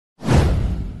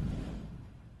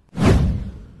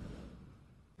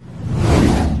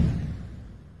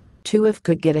too if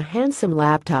could get a handsome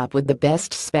laptop with the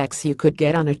best specs you could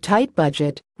get on a tight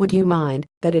budget. Would you mind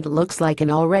that it looks like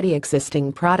an already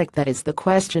existing product? That is the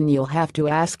question you'll have to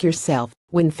ask yourself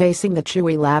when facing the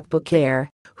Chuwi Lapbook Air,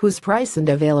 whose price and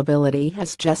availability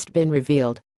has just been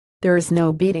revealed. There is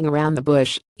no beating around the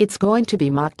bush, it's going to be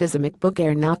mocked as a MacBook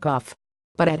Air knockoff.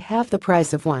 But at half the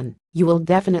price of one, you will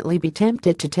definitely be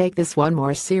tempted to take this one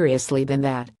more seriously than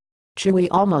that. Chuwi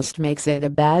almost makes it a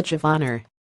badge of honor.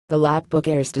 The Lapbook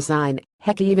Air's design,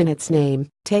 heck even its name,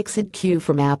 takes its cue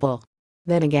from Apple.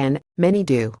 Then again, many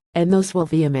do, and those will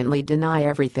vehemently deny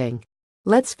everything.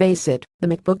 Let's face it, the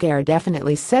MacBook Air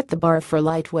definitely set the bar for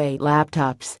lightweight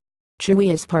laptops.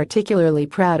 Chuwi is particularly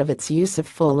proud of its use of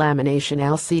full lamination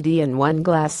LCD and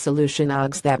one-glass solution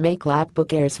UGs that make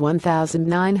Lapbook Air's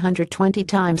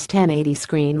 1920x1080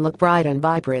 screen look bright and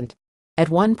vibrant. At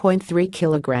 1.3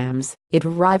 kilograms, it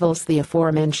rivals the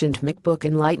aforementioned MacBook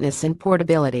in lightness and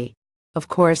portability. Of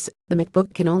course, the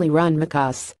MacBook can only run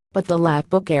macOS, but the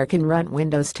Lapbook Air can run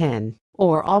Windows 10,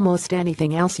 or almost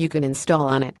anything else you can install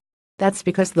on it. That's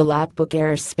because the Lapbook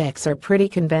Air's specs are pretty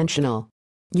conventional.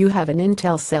 You have an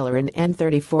Intel Celeron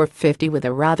N3450 with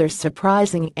a rather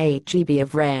surprising 8GB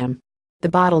of RAM. The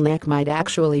bottleneck might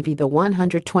actually be the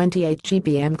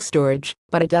 128GB M.2 storage,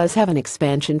 but it does have an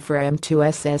expansion for M.2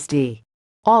 SSD.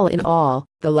 All in all,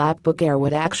 the Lapbook Air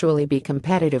would actually be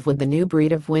competitive with the new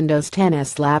breed of Windows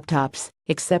 10s laptops,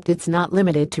 except it's not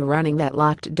limited to running that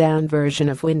locked-down version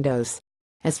of Windows.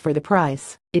 As for the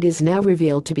price, it is now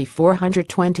revealed to be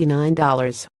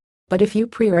 $429. But if you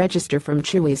pre-register from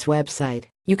Chuwi's website,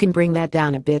 you can bring that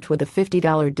down a bit with a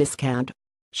 $50 discount.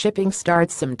 Shipping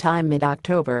starts sometime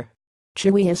mid-October.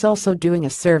 Chuwi is also doing a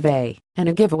survey and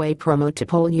a giveaway promo to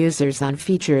poll users on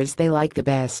features they like the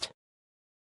best.